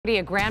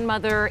A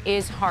grandmother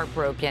is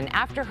heartbroken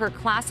after her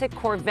classic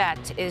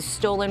Corvette is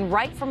stolen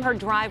right from her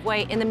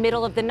driveway in the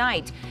middle of the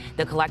night.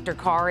 The collector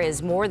car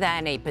is more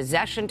than a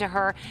possession to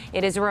her.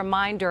 It is a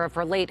reminder of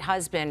her late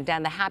husband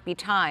and the happy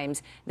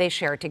times they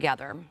shared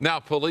together.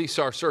 Now police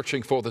are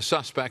searching for the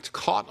suspect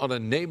caught on a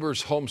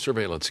neighbor's home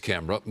surveillance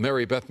camera.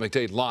 Beth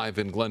McDade live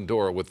in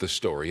Glendora with the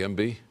story.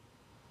 MB.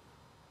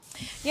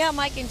 Yeah,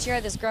 Mike and Chair,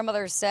 this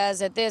grandmother says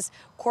that this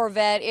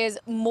Corvette is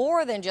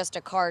more than just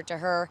a car to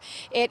her.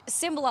 It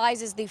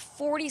symbolizes the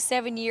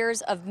 47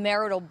 years of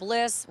marital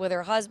bliss with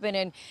her husband,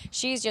 and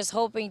she's just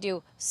hoping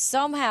to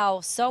somehow,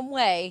 some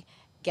way,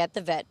 get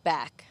the Vette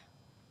back.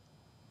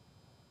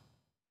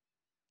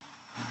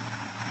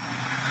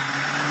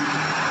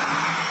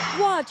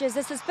 Watch as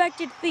a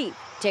suspected thief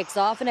takes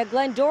off in a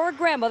Glendora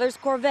grandmother's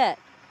Corvette,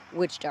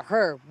 which to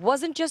her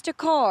wasn't just a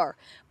car,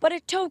 but a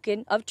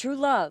token of true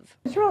love.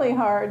 It's really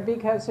hard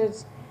because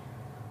it's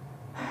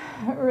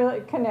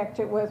really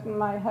connected with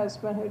my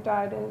husband who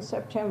died in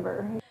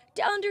September.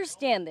 To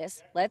understand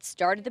this, let's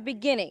start at the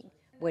beginning,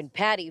 when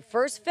Patty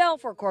first fell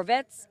for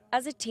Corvettes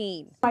as a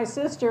teen. My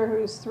sister,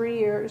 who's 3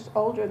 years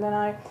older than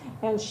I,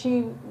 and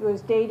she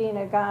was dating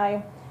a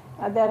guy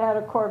that had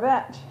a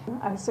Corvette.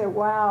 I said,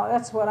 wow,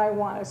 that's what I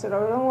want. I said, I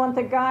don't want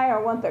the guy, I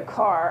want the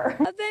car.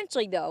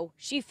 Eventually, though,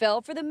 she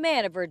fell for the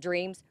man of her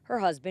dreams, her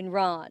husband,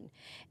 Ron.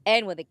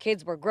 And when the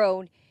kids were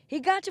grown,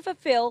 he got to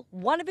fulfill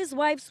one of his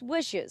wife's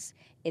wishes.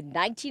 In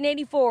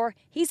 1984,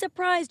 he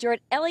surprised her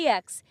at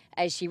LAX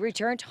as she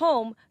returned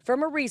home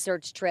from a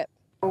research trip.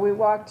 We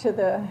walked to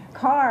the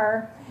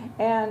car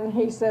and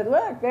he said,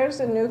 look,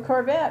 there's a new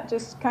Corvette,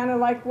 just kind of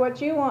like what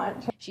you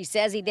want. She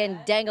says he then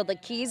dangled the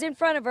keys in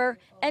front of her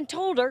and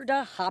told her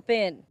to hop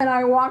in. And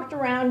I walked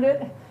around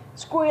it,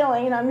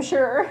 squealing, I'm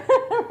sure,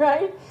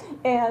 right?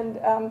 And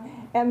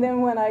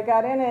then when I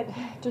got in it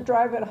to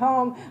drive it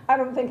home, I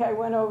don't think I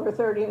went over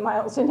 30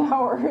 miles an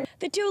hour.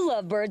 The two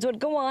lovebirds would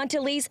go on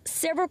to lease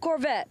several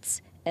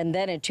Corvettes. And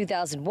then in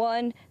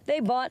 2001, they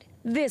bought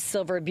this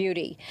silver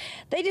beauty.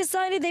 They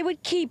decided they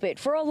would keep it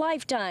for a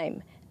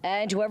lifetime.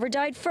 And whoever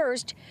died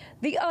first,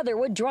 the other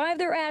would drive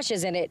their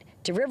ashes in it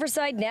to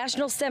Riverside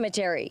National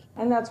Cemetery.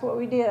 And that's what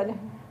we did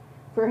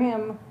for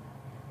him.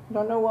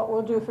 Don't know what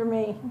we'll do for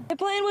me. The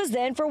plan was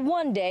then for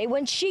one day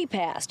when she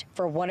passed,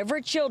 for one of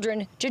her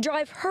children to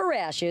drive her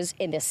ashes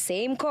in the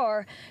same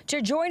car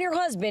to join her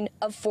husband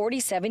of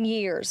 47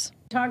 years.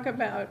 Talk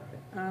about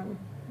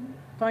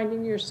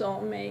finding your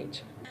soulmate.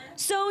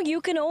 So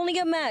you can only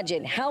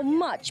imagine how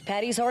much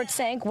Patty's heart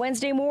sank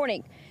Wednesday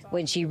morning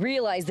when she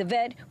realized the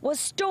Vette was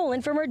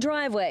stolen from her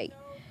driveway.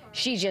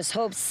 She just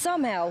hopes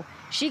somehow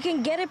she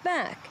can get it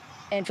back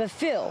and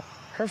fulfill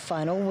her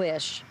final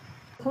wish.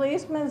 The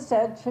policeman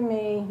said to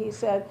me, he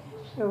said,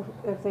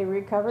 if they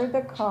recovered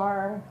the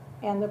car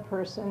and the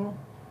person,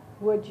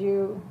 would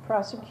you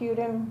prosecute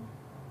him?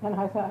 And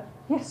I thought,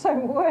 yes, I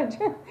would.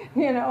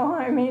 You know,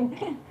 I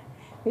mean,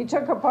 he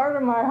took a part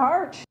of my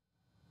heart.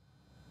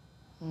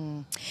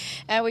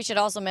 And we should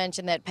also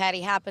mention that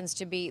Patty happens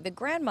to be the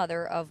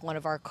grandmother of one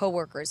of our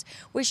coworkers.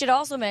 We should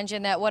also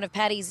mention that one of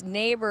Patty's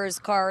neighbor's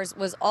cars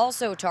was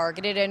also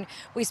targeted, and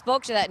we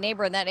spoke to that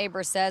neighbor, and that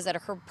neighbor says that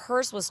her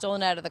purse was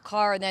stolen out of the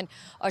car, and then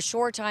a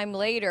short time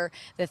later,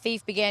 the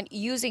thief began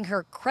using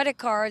her credit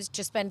cards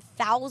to spend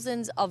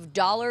thousands of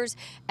dollars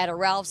at a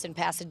Ralph's in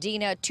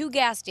Pasadena, 2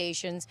 gas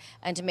stations,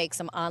 and to make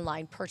some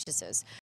online purchases.